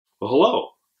Well, hello.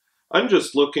 I'm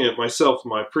just looking at myself in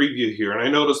my preview here, and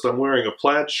I noticed I'm wearing a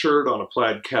plaid shirt on a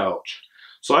plaid couch.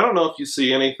 So I don't know if you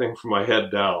see anything from my head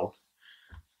down.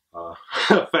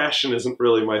 Fashion isn't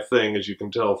really my thing, as you can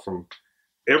tell from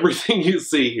everything you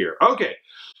see here. Okay,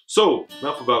 so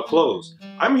enough about clothes.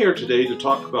 I'm here today to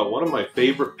talk about one of my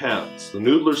favorite pens, the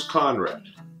Noodler's Konrad.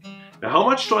 Now, how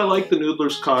much do I like the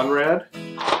Noodler's Konrad?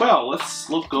 Well, let's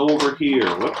look over here.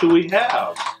 What do we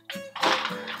have?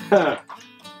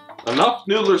 Enough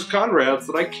Noodler's Konrads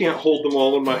that I can't hold them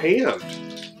all in my hand.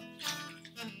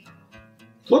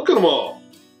 Look at them all.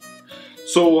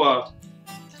 So,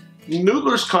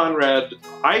 Noodler's Konrad,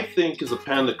 I think, is a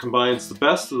pen that combines the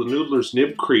best of the Noodler's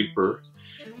Nib Creeper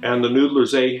and the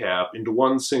Noodler's Ahab into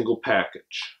one single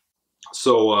package.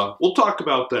 So, we'll talk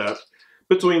about that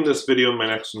between this video and my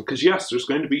next one, because yes, there's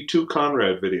going to be two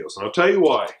Konrad videos, and I'll tell you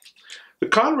why. The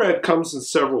Konrad comes in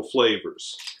several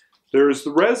flavors. There is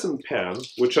the resin pen,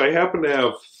 which I happen to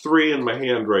have 3 in my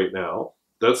hand right now.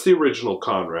 That's the original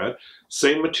Konrad.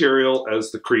 Same material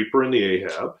as the Creeper and the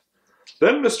Ahab.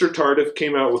 Then Mr. Tardif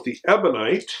came out with the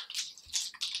Ebonite.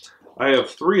 I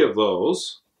have 3 of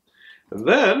those. And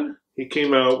then he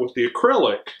came out with the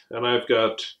Acrylic, and I've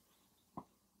got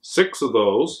 6 of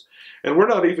those. And we're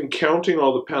not even counting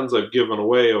all the pens I've given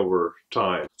away over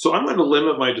time. So I'm going to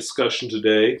limit my discussion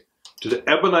today to the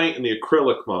Ebonite and the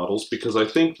Acrylic models, because I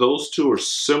think those two are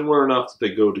similar enough that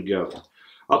they go together.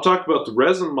 I'll talk about the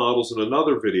resin models in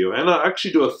another video, and I'll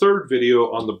actually do a third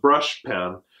video on the brush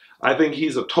pen. I think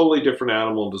he's a totally different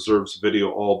animal and deserves a video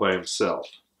all by himself.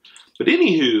 But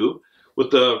anywho,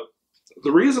 with the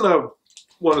reason I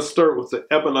want to start with the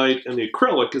Ebonite and the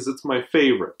Acrylic is it's my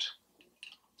favorite.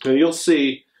 Now you'll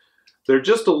see they're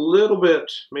just a little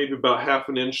bit, maybe about ½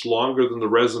 an inch longer than the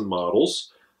resin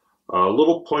models. A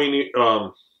little pointy,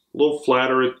 little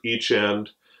flatter at each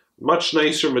end, much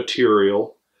nicer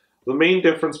material. The main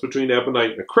difference between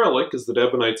Ebonite and Acrylic is that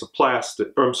Ebonite's a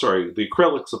plastic, or I'm sorry, the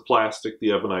Acrylic's a plastic,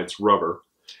 the Ebonite's rubber.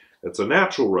 It's a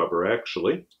natural rubber,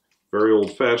 actually. Very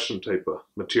old-fashioned type of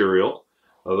material.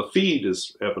 The feed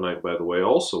is Ebonite, by the way,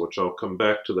 also, which I'll come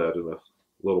back to that in a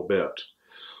little bit.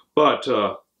 But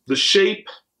the shape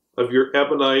of your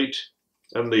Ebonite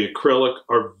and the Acrylic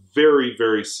are very,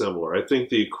 very similar. I think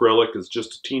the Acrylic is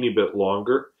just a teeny bit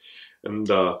longer, and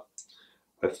I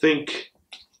think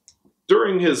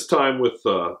during his time with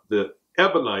the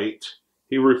Ebonite,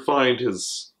 he refined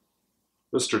his,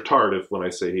 Mr. Tardif, when I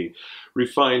say he,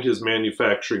 refined his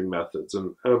manufacturing methods.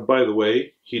 And by the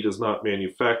way, he does not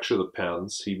manufacture the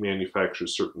pens, he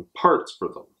manufactures certain parts for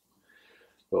them.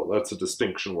 Well, that's a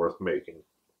distinction worth making.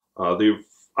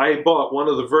 I bought one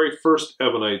of the very first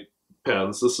Ebonite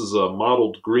pens. This is a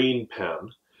mottled green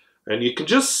pen, and you can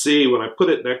just see when I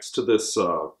put it next to this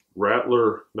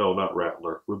Rebellion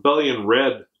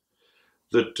Red,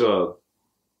 that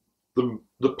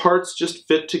the parts just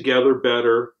fit together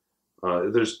better.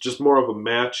 There's just more of a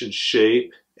match in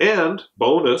shape, and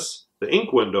bonus, the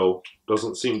ink window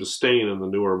doesn't seem to stain in the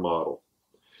newer model.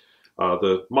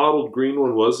 The mottled green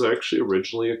one was actually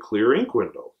originally a clear ink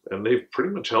window, and they've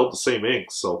pretty much held the same ink,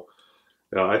 so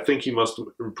I think he must have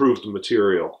improved the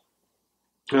material.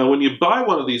 Now, when you buy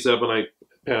one of these Ebonite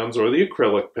pens or the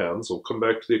Acrylic pens, we'll come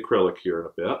back to the Acrylic here in a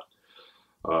bit,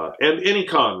 and any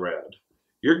Konrad,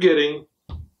 you're getting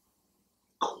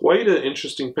quite an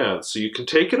interesting pen. So you can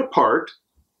take it apart.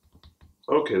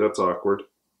 Okay, that's awkward.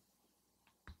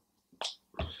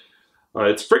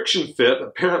 It's friction fit,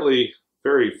 apparently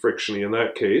very frictiony in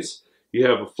that case. You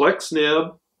have a flex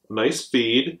nib, a nice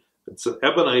feed. It's an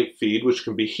Ebonite feed, which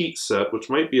can be heat set, which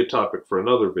might be a topic for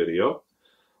another video.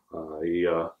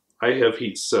 I have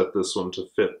heat set this one to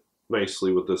fit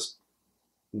nicely with this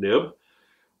nib.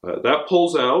 That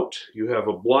pulls out. You have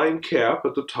a blind cap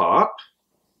at the top.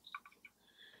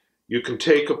 You can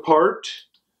take apart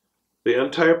the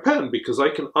entire pen, because I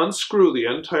can unscrew the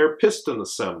entire piston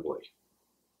assembly.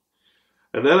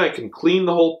 And then I can clean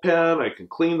the whole pen, I can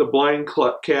clean the blind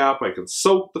cap, I can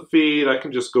soak the feed, I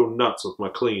can just go nuts with my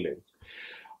cleaning.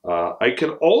 I can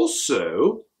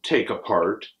also take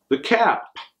apart the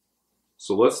cap.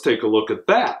 So let's take a look at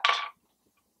that.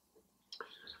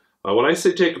 When I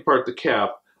say take apart the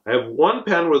cap, I have one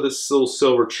pen where this little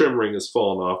silver trim ring has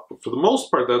fallen off, but for the most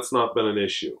part that's not been an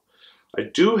issue. I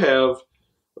do have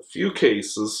a few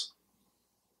cases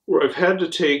where I've had to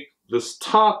take this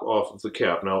top off of the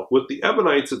cap. Now, with the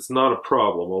Ebonites, it's not a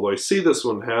problem, although I see this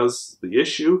one has the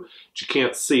issue, but you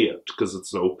can't see it because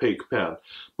it's an opaque pen.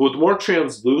 But with more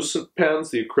translucent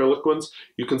pens, the acrylic ones,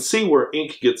 you can see where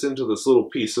ink gets into this little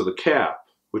piece of the cap,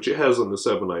 which it has on this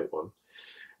Ebonite one,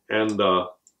 and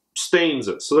stains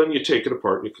it. So then you take it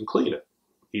apart and you can clean it.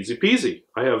 easy peasy.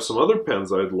 I have some other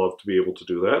pens I'd love to be able to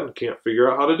do that and can't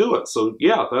figure out how to do it. So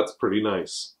yeah, that's pretty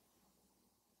nice.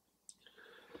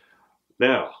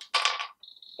 Now,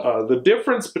 the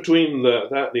difference between that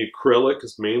and the acrylic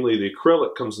is mainly the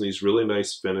acrylic comes in these really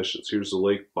nice finishes. Here's the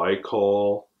Lake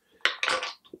Baikal.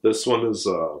 This one is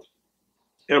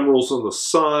Emeralds in the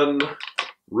Sun,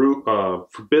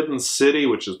 Forbidden City,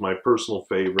 which is my personal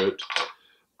favorite,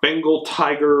 Bengal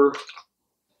Tiger,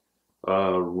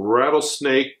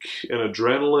 Rattlesnake, and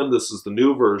Adrenaline. This is the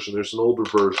new version. There's an older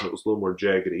version that was a little more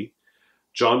jaggedy.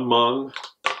 John Mung,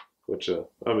 which I'm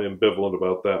ambivalent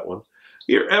about that one.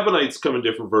 Here, Ebonites come in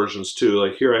different versions too.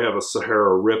 Like here I have a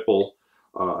Sahara Ripple.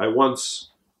 I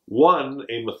once won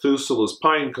a Methuselah's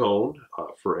Pinecone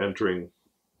for entering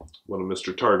one of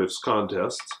Mr. Tardif's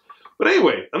contests. But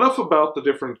anyway, enough about the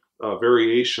different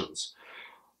variations.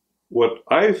 What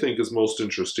I think is most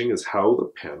interesting is how the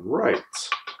pen writes.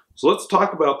 So let's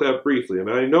talk about that briefly.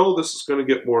 And I know this is going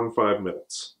to get more than 5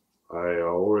 minutes. I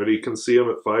already can see I'm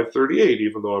at 5:38,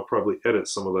 even though I'll probably edit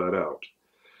some of that out.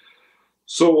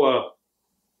 So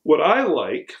what I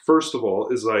like, first of all,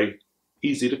 is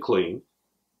easy to clean.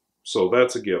 So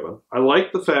that's a given. I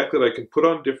like the fact that I can put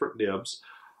on different nibs.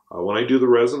 When I do the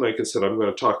resin, like I said, I'm going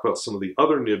to talk about some of the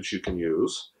other nibs you can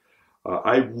use.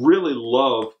 I really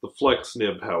love the flex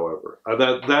nib, however.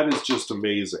 That is just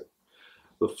amazing.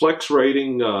 The flex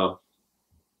writing, you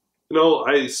know,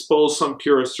 I suppose some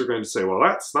purists are going to say, well,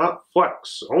 that's not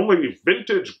flex. Only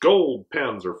vintage gold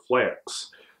pens are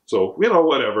flex. So, you know,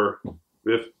 whatever.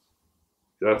 If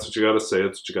that's what you got to say,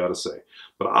 that's what you got to say.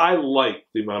 But I like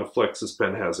the amount of flex this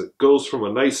pen has. It goes from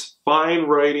a nice fine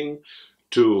writing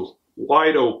to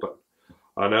wide open.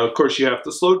 Now, of course, you have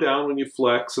to slow down when you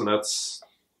flex, and that's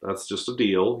just a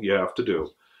deal you have to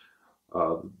do.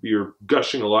 You're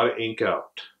gushing a lot of ink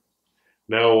out.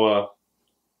 Now,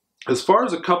 as far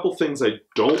as a couple things I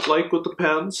don't like with the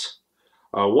pens,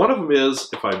 one of them is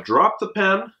if I drop the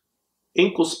pen,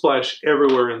 ink will splash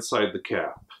everywhere inside the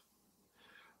cap.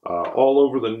 All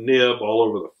over the nib, all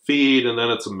over the feed, and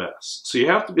then it's a mess. So you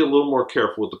have to be a little more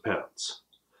careful with the pens.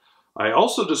 I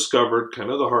also discovered, kind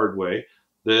of the hard way,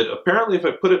 that apparently if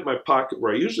I put it in my pocket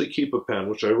where I usually keep a pen,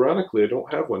 which ironically I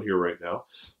don't have one here right now,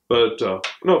 but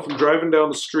no, if I'm driving down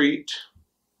the street,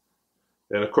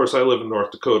 and of course I live in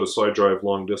North Dakota, so I drive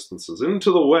long distances,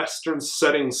 into the western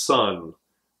setting sun,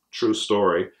 true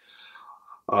story,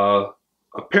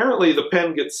 apparently the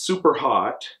pen gets super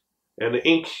hot, and the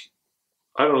ink,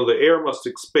 I don't know, the air must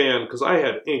expand because I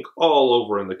had ink all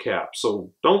over in the cap.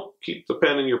 So don't keep the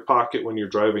pen in your pocket when you're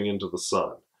driving into the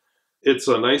sun. It's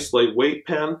a nice lightweight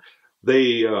pen.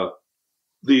 The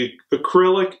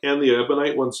acrylic and the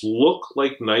ebonite ones look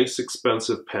like nice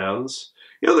expensive pens.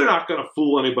 You know, they're not going to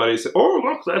fool anybody and say, oh,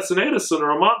 look, that's an Edison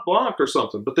or a Mont Blanc or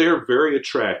something. But they are very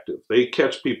attractive. They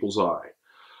catch people's eye.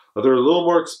 They're a little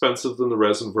more expensive than the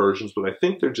resin versions, but I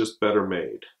think they're just better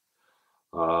made.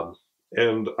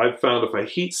 And I've found if I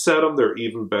heat set them, they're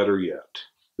even better yet.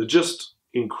 They're just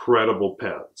incredible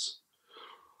pens.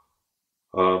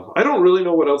 I don't really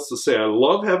know what else to say. I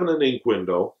love having an ink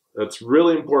window. That's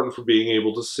really important for being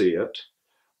able to see it.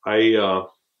 I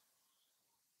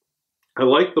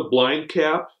like the blind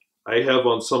cap. I have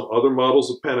on some other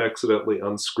models of pen accidentally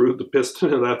unscrewed the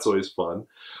piston, and that's always fun.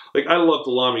 Like, I love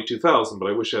the Lamy 2000, but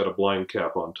I wish I had a blind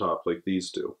cap on top like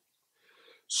these do.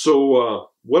 So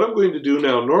what I'm going to do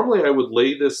now, normally I would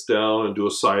lay this down and do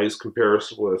a size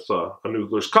comparison with a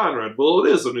Noodler's Konrad. Well,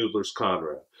 it is a Noodler's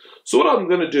Konrad. So what I'm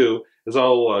going to do is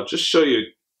I'll just show you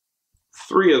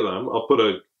 3 of them. I'll put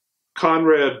a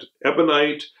Konrad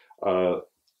Ebonite,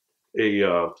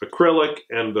 acrylic,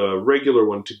 and a regular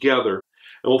one together.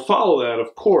 And we'll follow that,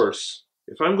 of course.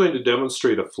 If I'm going to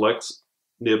demonstrate a flex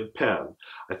nib pen,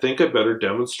 I think I better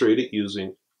demonstrate it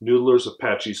using Noodler's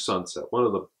Apache Sunset, one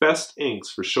of the best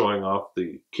inks for showing off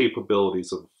the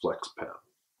capabilities of a flex pen.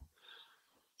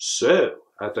 So,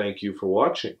 I thank you for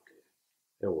watching,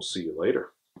 and we'll see you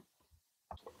later.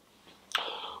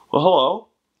 Well, hello.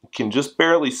 You can just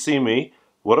barely see me.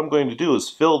 What I'm going to do is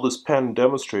fill this pen and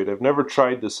demonstrate. I've never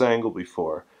tried this angle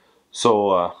before.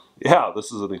 So, yeah,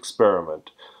 this is an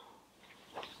experiment.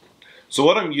 So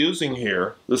what I'm using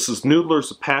here, this is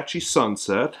Noodler's Apache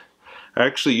Sunset. I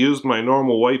actually used my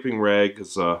normal wiping rag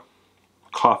as a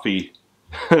coffee,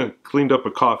 cleaned up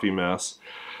a coffee mess.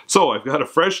 So I've got a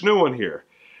fresh new one here.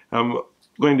 I'm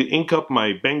going to ink up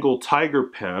my Bengal Tiger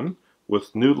pen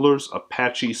with Noodler's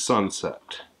Apache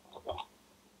Sunset.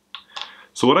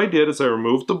 So what I did is I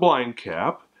removed the blind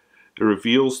cap. It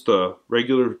reveals the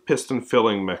regular piston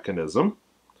filling mechanism.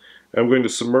 I'm going to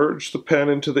submerge the pen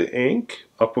into the ink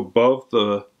up above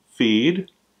the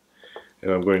feed,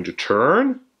 and I'm going to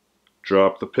turn,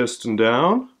 Drop the piston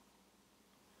down.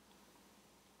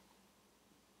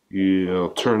 I'll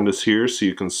turn this here so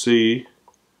you can see.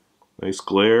 Nice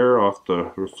glare off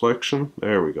the reflection.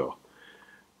 There we go.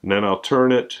 And then I'll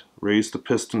turn it, raise the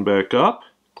piston back up.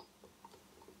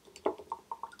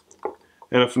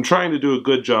 And if I'm trying to do a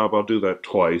good job, I'll do that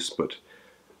twice, but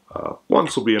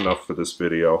once will be enough for this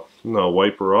video. And I'll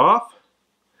wipe her off.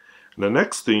 And the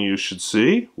next thing you should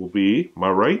see will be my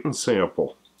writing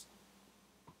sample.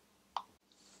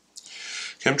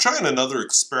 Okay, I'm trying another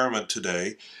experiment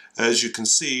today. As you can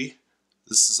see,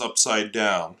 this is upside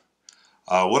down.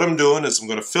 What I'm doing is I'm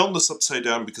going to film this upside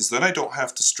down because then I don't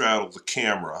have to straddle the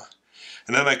camera.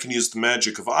 And then I can use the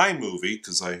magic of iMovie,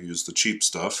 because I use the cheap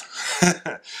stuff,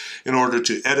 in order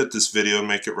to edit this video and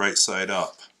make it right side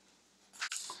up.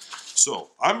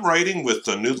 So, I'm writing with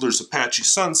the Noodler's Apache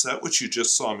Sunset, which you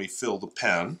just saw me fill the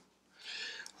pen.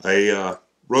 I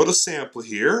wrote a sample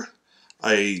here.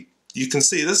 You can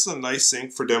see this is a nice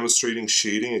ink for demonstrating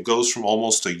shading. It goes from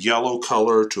almost a yellow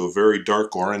color to a very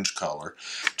dark orange color.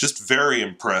 Just very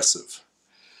impressive.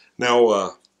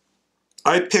 Now,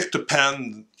 I picked a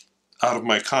pen out of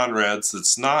my Konrads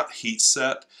that's not heat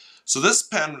set. So this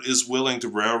pen is willing to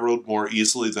railroad more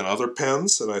easily than other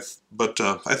pens, but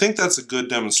I think that's a good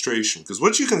demonstration, because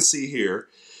what you can see here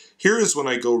is when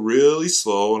I go really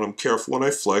slow and I'm careful when I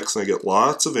flex and I get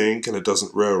lots of ink and it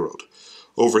doesn't railroad.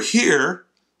 Over here,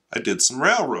 I did some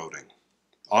railroading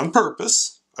on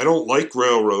purpose. I don't like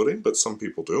railroading, but some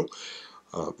people do.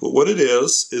 But what it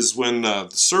is when the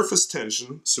surface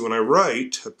tension, so when I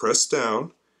write, I press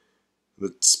down,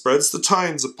 it spreads the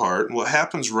tines apart, and what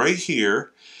happens right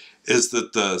here is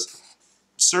that the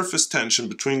surface tension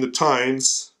between the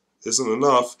tines isn't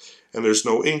enough and there's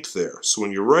no ink there. So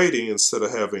when you're writing, instead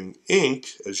of having ink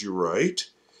as you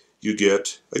write, you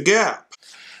get a gap.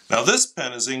 Now this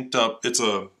pen is inked up, it's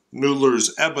a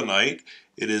Noodler's Ebonite.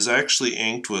 It is actually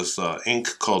inked with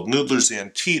ink called Noodler's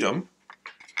Antietam,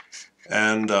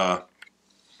 and the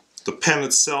pen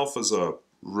itself is a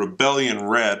Rebellion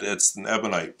Red. It's an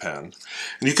Ebonite pen.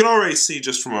 And you can already see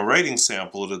just from a writing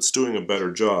sample that it's doing a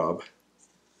better job.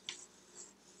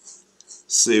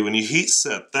 See, when you heat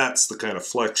set, that's the kind of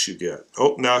flex you get.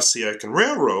 Oh, now see, I can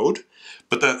railroad,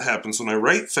 but that happens when I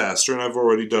write faster, and I've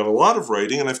already done a lot of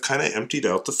writing, and I've kind of emptied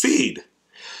out the feed.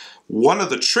 One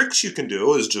of the tricks you can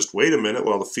do is just wait a minute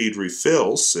while the feed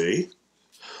refills, see?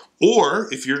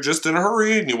 Or, if you're just in a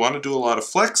hurry and you want to do a lot of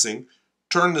flexing,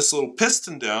 turn this little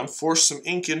piston down, force some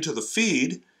ink into the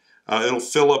feed, it'll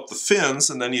fill up the fins,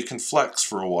 and then you can flex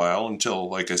for a while until,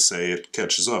 like I say, it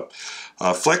catches up.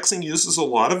 Flexing uses a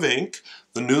lot of ink.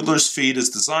 The Noodler's feed is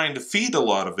designed to feed a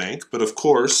lot of ink, but of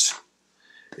course,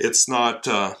 it's not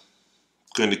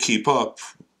going to keep up,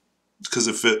 because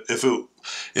if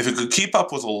it could keep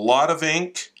up with a lot of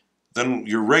ink, then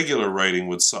your regular writing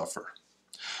would suffer.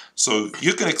 So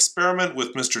you can experiment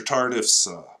with Mr. Tardif's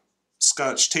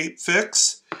Scotch tape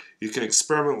fix. You can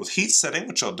experiment with heat setting,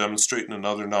 which I'll demonstrate in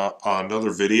another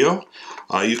video.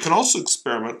 You can also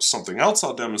experiment with something else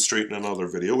I'll demonstrate in another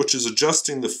video, which is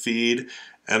adjusting the feed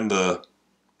and the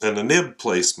nib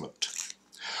placement.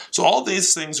 So all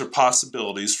these things are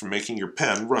possibilities for making your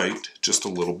pen write just a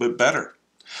little bit better.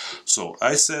 So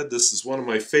I said this is one of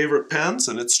my favorite pens,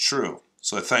 and it's true.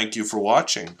 So I thank you for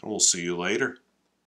watching, and we'll see you later.